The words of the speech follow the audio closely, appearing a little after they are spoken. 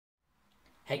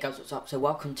Hey guys, what's up? So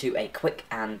welcome to a quick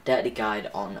and dirty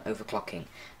guide on overclocking.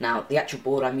 Now, the actual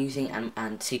board I'm using and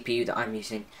CPU that I'm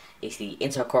using is the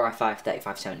Intel Core i5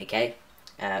 3570K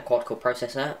quad-core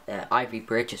processor, Ivy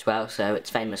bridge as well, so it's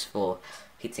famous for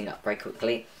heating up very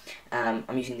quickly.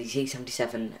 I'm using the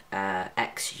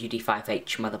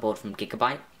Z77X-UD5H motherboard from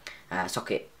GIGABYTE,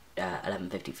 socket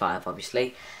 1155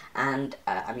 obviously, and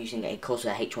I'm using a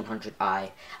Corsair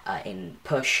H100i in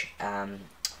push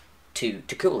to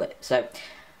cool it. So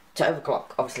to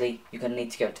overclock, obviously you're going to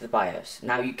need to go into the BIOS.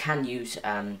 Now you can use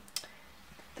some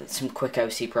quick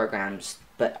OC programs,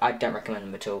 but I don't recommend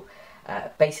them at all.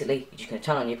 Basically, you're just going to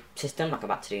turn on your system like I'm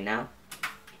about to do now,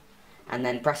 and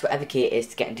then press whatever key it is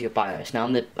to get into your BIOS. Now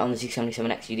on the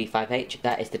Z77X-UD5H,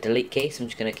 that is the delete key, so I'm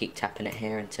just going to keep tapping it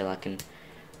here until I can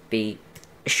be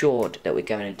assured that we're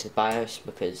going into the BIOS,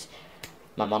 because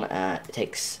my monitor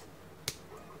takes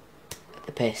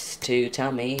the piss to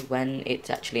tell me when it's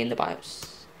actually in the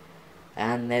BIOS.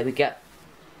 And there we go.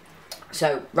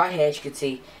 So right here, as you can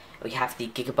see, we have the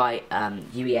GIGABYTE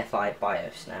UEFI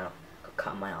BIOS. Now, got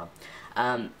cut on my arm.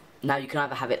 Now you can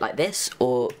either have it like this,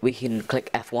 or we can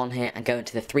click F1 here and go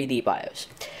into the 3D BIOS.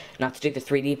 Now to do the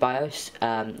 3D BIOS,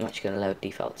 I'm actually going to load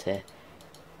defaults here.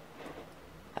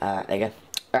 There you go.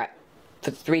 Alright,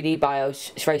 for the 3D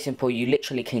BIOS, it's very simple. You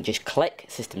literally can just click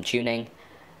System Tuning,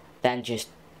 then just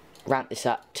ramp this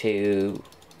up to,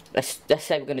 let's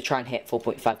say we're going to try and hit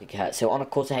 4.5 GHz. So on a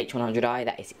Corsair H100i,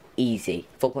 that is easy.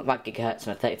 4.5 GHz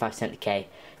on a 3570K,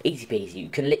 easy peasy. You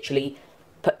can literally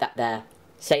put that there,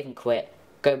 save and quit,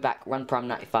 go back, run Prime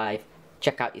 95,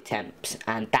 check out your temps,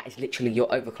 and that is literally your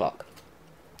overclock.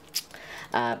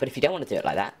 But if you don't want to do it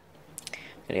like that, I'm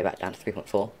going to go back down to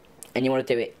 3.4, and you want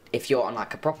to do it if you're on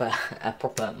like a proper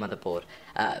motherboard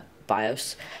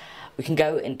BIOS, we can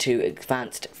go into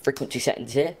advanced frequency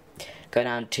settings here, go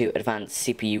down to advanced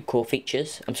CPU core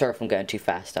features. I'm sorry if I'm going too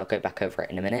fast, I'll go back over it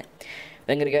in a minute.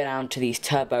 Then I'm going to go down to these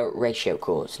turbo ratio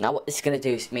cores. Now what this is going to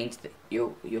do is means that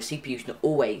your CPU is not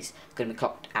always going to be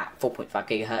clocked at 4.5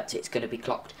 GHz. It's going to be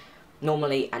clocked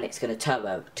normally, and it's going to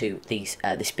turbo to these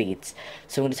the speeds.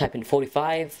 So I'm going to type in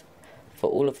 45 for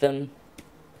all of them.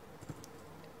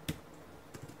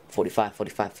 45,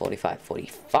 45, 45,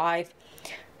 45.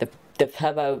 The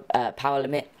turbo power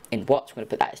limit in watts, I'm going to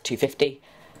put that as 250.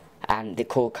 And the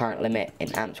core current limit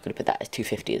in amps, I'm going to put that as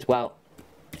 250 as well.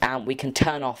 And we can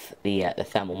turn off the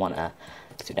thermal monitor,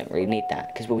 because we don't really need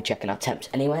that, because we'll be checking our temps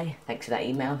anyway. Thanks for that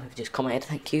email, who've just commented,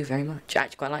 thank you very much. I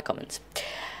actually quite like comments.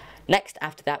 Next,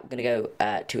 after that, we're going to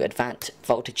go to advanced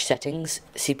voltage settings,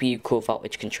 CPU core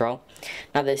voltage control.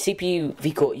 Now the CPU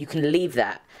vCore, you can leave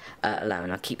that alone.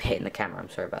 I keep hitting the camera, I'm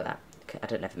sorry about that. I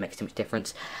don't know if it makes too much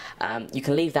difference. You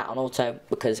can leave that on auto,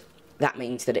 because that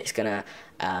means that it's going to,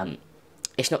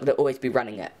 it's not going to always be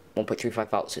running at 1.35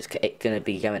 volts, it's going to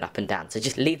be going up and down. So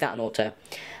just leave that on auto.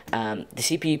 The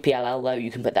CPU PLL though,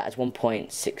 you can put that as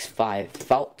 1.65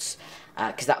 volts,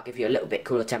 because that will give you a little bit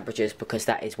cooler temperatures, because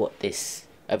that is what this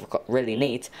overclock really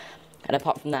needs. And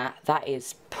apart from that, that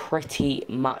is pretty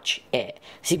much it.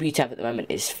 CPU temp at the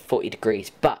moment is 40 degrees,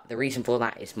 but the reason for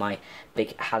that is my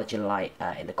big halogen light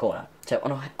in the corner. So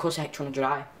on a Corsair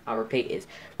H100i, I'll repeat, is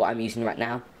what I'm using right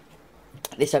now.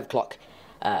 This overclock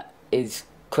is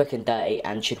quick and dirty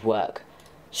and should work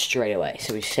straight away.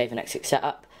 So we save an exit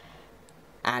setup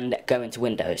and go into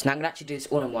Windows. Now I'm going to actually do this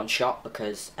all in one shot,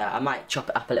 because I might chop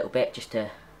it up a little bit just to,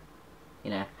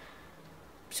 you know,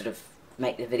 sort of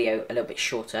make the video a little bit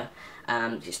shorter.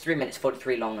 It's 3 minutes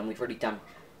 43 long, and we've already done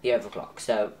the overclock,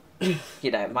 so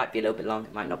you know, it might be a little bit long,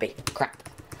 it might not be. Crap.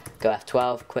 Go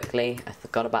F12 quickly, I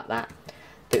forgot about that.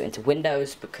 Do it into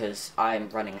Windows, because I'm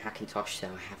running a Hackintosh, so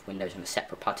I have Windows on a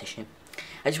separate partition.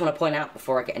 I just want to point out,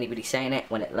 before I get anybody saying it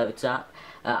when it loads up,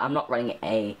 I'm not running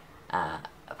a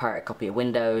pirate copy of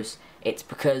Windows. It's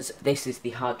because this is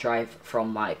the hard drive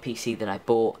from my PC that I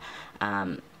bought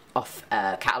off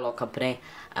a catalog company,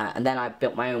 and then I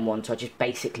built my own one, so I just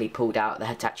basically pulled out the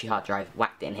Hitachi hard drive,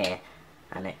 whacked it in here,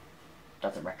 and it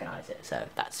doesn't recognise it, so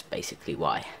that's basically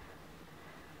why.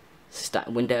 So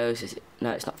starting Windows, is it?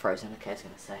 No, it's not frozen, okay, I was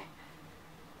going to say.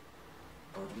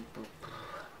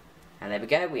 And there we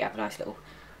go, we have a nice little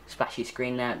splashy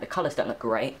screen there. The colours don't look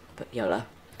great, but YOLO.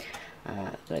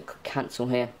 Going to cancel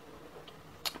here,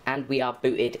 and we are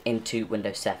booted into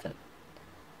Windows 7.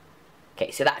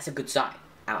 Okay, so that's a good sign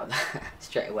out of that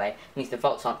straight away. It means the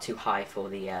volts aren't too high for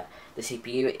the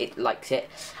CPU. It likes it.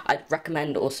 I'd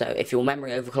recommend also, if you're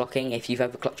memory overclocking, if you've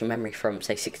overclocked your memory from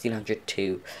say 1600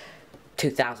 to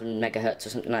 2000 megahertz or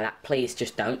something like that, please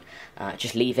just don't.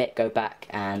 Just leave it, go back,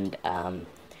 and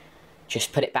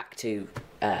just put it back to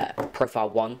profile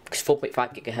 1, because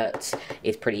 4.5 gigahertz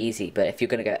is pretty easy, but if you're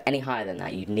going to go any higher than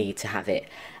that, you need to have it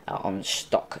on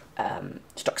stock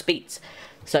speeds.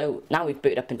 So now we've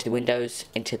booted up into the Windows,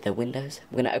 we're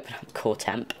going to open up Core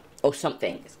Temp, or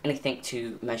something, anything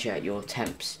to measure your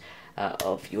temps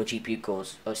of your GPU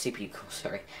cores, or CPU cores,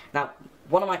 sorry. Now,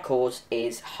 one of my cores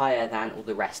is higher than all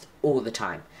the rest, all the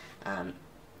time,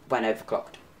 when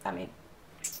overclocked, I mean.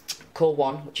 Core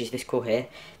 1, which is this core here,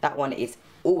 that one is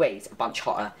always a bunch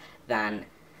hotter than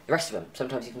the rest of them,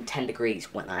 sometimes even 10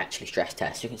 degrees when I actually stress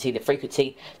test. You can see the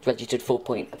frequency is registered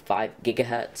 4.5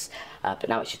 gigahertz, but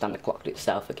now it's just underclocked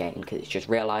itself again because it's just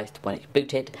realised when it's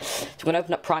booted. So I'm going to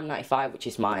open up Prime 95, which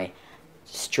is my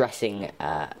stressing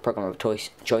program of choice.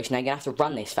 Now you're going to have to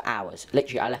run this for hours.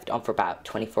 Literally, I left it on for about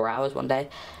 24 hours one day.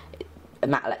 A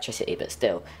matter of electricity, but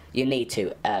still, you need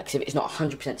to, because if it's not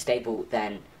 100% stable,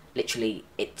 then literally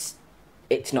it's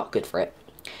not good for it.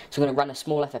 So I'm going to run a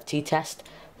small FFT test,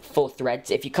 4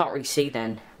 threads. If you can't really see,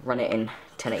 then run it in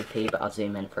 1080p, but I'll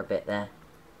zoom in for a bit there.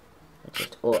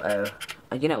 Just auto.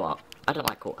 Oh, you know what? I don't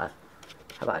like auto.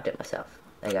 How about I do it myself?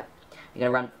 There you go. You're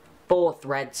going to run 4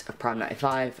 threads of Prime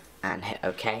 95 and hit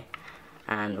OK.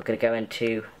 And we're going to go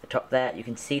into the top there. You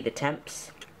can see the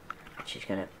temps. I'm just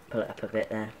going to pull it up a bit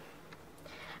there.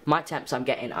 My temps I'm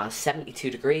getting are 72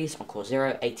 degrees on Core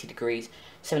 0, 80 degrees,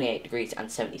 78 degrees,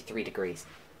 and 73 degrees.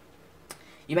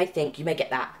 You may get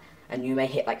that, and you may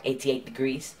hit like 88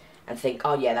 degrees, and think,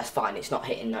 oh yeah, that's fine, it's not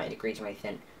hitting 90 degrees or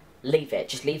anything. Leave it,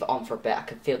 just leave it on for a bit. I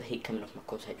can feel the heat coming off my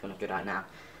Corsair H100i right now.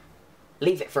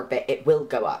 Leave it for a bit, it will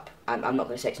go up. I'm not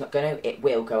going to say it's not going to, it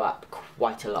will go up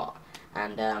quite a lot.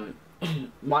 And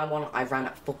my one, I ran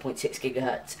at 4.6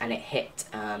 gigahertz, and it hit...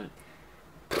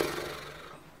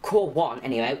 Core 1,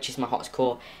 anyway, which is my hottest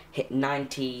core, hit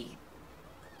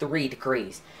 93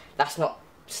 degrees. That's not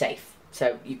safe,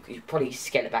 so you probably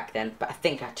scale it back then, but I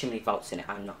think I had too many volts in it,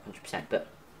 I'm not 100%, but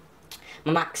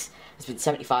my max has been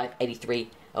 75, 83,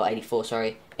 or 84,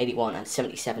 sorry, 81, and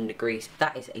 77 degrees.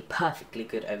 That is a perfectly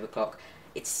good overclock.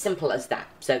 It's simple as that.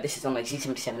 So this is on my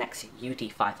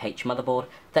Z77X-UD5H motherboard,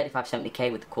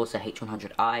 3570K with the Corsair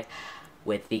H100i,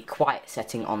 with the quiet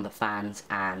setting on the fans,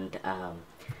 and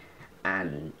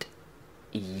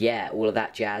yeah, all of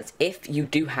that jazz. If you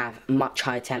do have much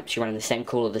higher temps, you're running the same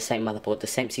cooler, the same motherboard, the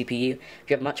same CPU, if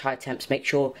you have much higher temps, make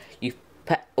sure you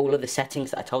put all of the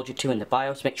settings that I told you to in the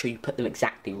BIOS, make sure you put them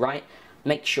exactly right.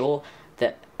 Make sure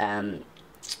that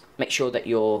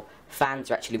your fans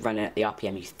are actually running at the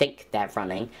RPM you think they're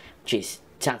running, which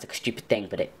sounds like a stupid thing,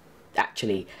 but it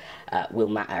actually will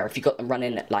matter. If you got them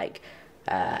running at like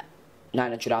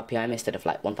 900 RPM instead of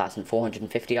like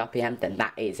 1450 RPM, then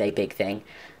that is a big thing.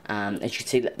 As you can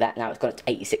see that now it's got to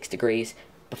 86 degrees.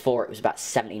 Before it was about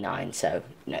 79, so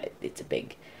you know, it's a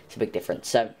big difference.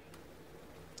 So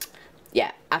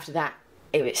yeah, after that,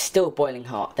 if it's still boiling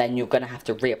hot, then you're going to have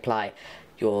to reapply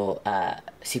your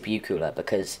CPU cooler,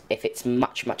 because if it's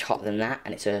much hotter than that,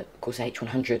 and it's a Corsair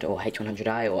H100 or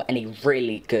H100i or any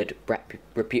really good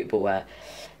reputable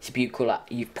CPU cooler,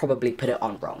 you've probably put it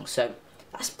on wrong. So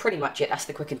that's pretty much it. That's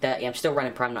the quick and dirty. I'm still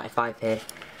running Prime 95 here.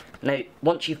 Now,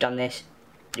 once you've done this,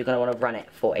 you're going to want to run it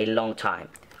for a long time.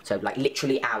 So, like,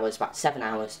 literally hours, about 7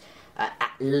 hours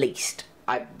at least.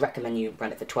 I recommend you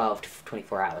run it for 12 to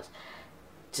 24 hours.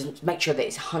 Just make sure that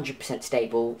it's 100%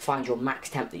 stable. Find your max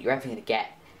temp that you're ever going to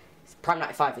get. Prime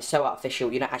 95 is so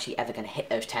artificial, you're not actually ever going to hit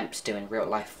those temps doing real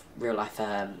life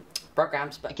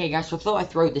programs. But okay guys, so I thought I'd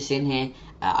throw this in here.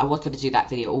 I was going to do that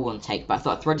video all one take, but I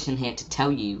thought I'd throw this in here to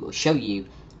tell you or show you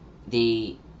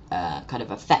the kind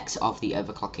of effects of the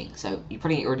overclocking. So you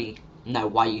probably already know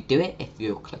why you do it if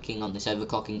you're clicking on this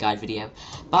overclocking guide video,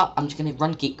 but I'm just going to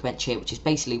run GIGABYTE here, which is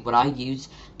basically what I use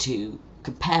to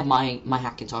compare my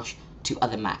Hackintosh to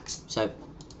other Macs. So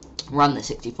run the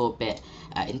 64-bit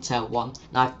Intel one.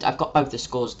 Now I've got both the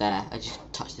scores there. I just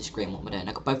touched the screen what we're doing.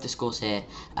 I've got both the scores here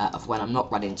of when I'm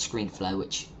not running ScreenFlow,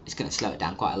 which is going to slow it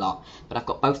down quite a lot, but I've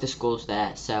got both the scores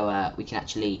there, so we can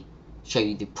actually show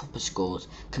you the proper scores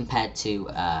compared to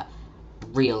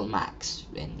real Macs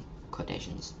in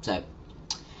quotations. So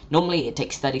normally it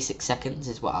takes 36 seconds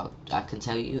is what I can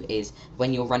tell you, is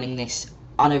when you're running this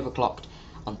unoverclocked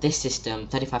on this system,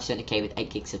 3570K with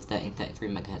 8 gigs of 1333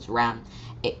 MHz RAM,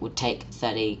 it would take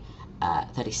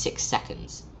 36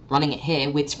 seconds. Running it here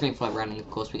with ScreenFlow running, of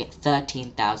course, we get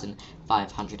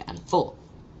 13,504.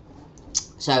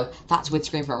 So that's with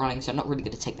ScreenFlow running, so I'm not really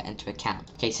going to take that into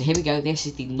account. Okay, so here we go. This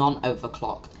is the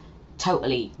non-overclocked,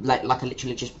 totally like I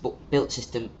literally just built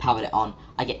system, powered it on.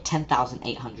 I get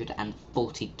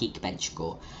 10,840 Geekbench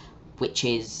score, which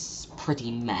is pretty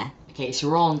meh. Okay, so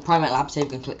we're on Primate Labs here.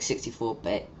 We're going to click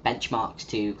 64-bit benchmarks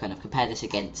to kind of compare this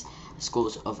against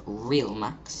scores of real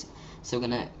Macs. So we're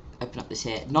going to open up this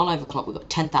here. Non-overclock, we've got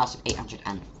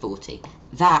 10,840.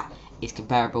 That is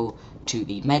comparable to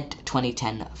the Med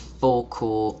 2010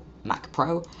 4-core Mac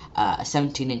Pro, a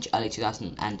 17-inch early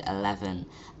 2011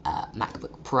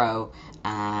 MacBook Pro,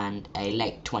 and a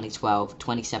late 2012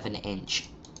 27-inch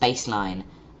baseline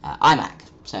iMac.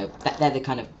 So they're the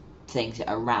kind of things that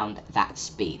are around that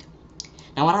speed.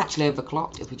 Now, when I actually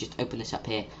overclocked, if we just open this up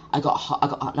here, I got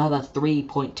another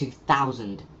 3.2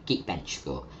 thousand Geekbench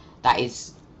score. That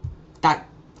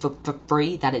for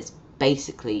free. That is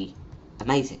basically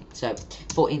amazing. So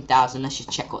 14,000. Let's just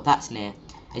check what that's near.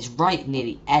 It's right near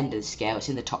the end of the scale. It's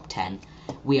in the top 10.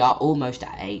 We are almost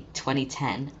at a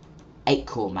 2010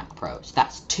 8-core Mac Pro. So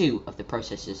that's 2 of the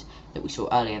processors that we saw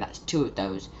earlier. That's 2 of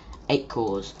those 8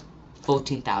 cores,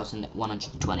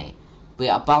 14,120. We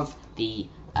are above the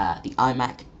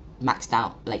iMac maxed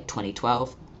out late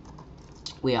 2012.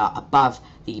 We are above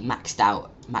the maxed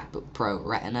out MacBook Pro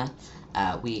Retina.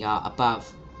 We are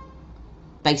above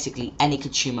basically any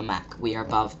consumer Mac. We are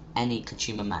above any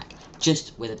consumer Mac,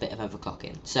 just with a bit of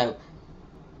overclocking. So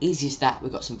easy as that.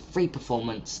 We've got some free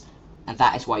performance, and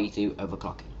that is why you do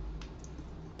overclocking.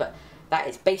 But that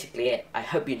is basically it. I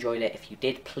hope you enjoyed it. If you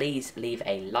did, please leave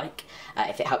a like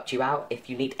if it helped you out. If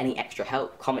you need any extra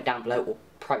help, comment down below or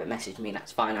private message me.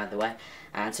 That's fine either way.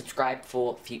 And subscribe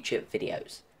for future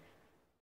videos.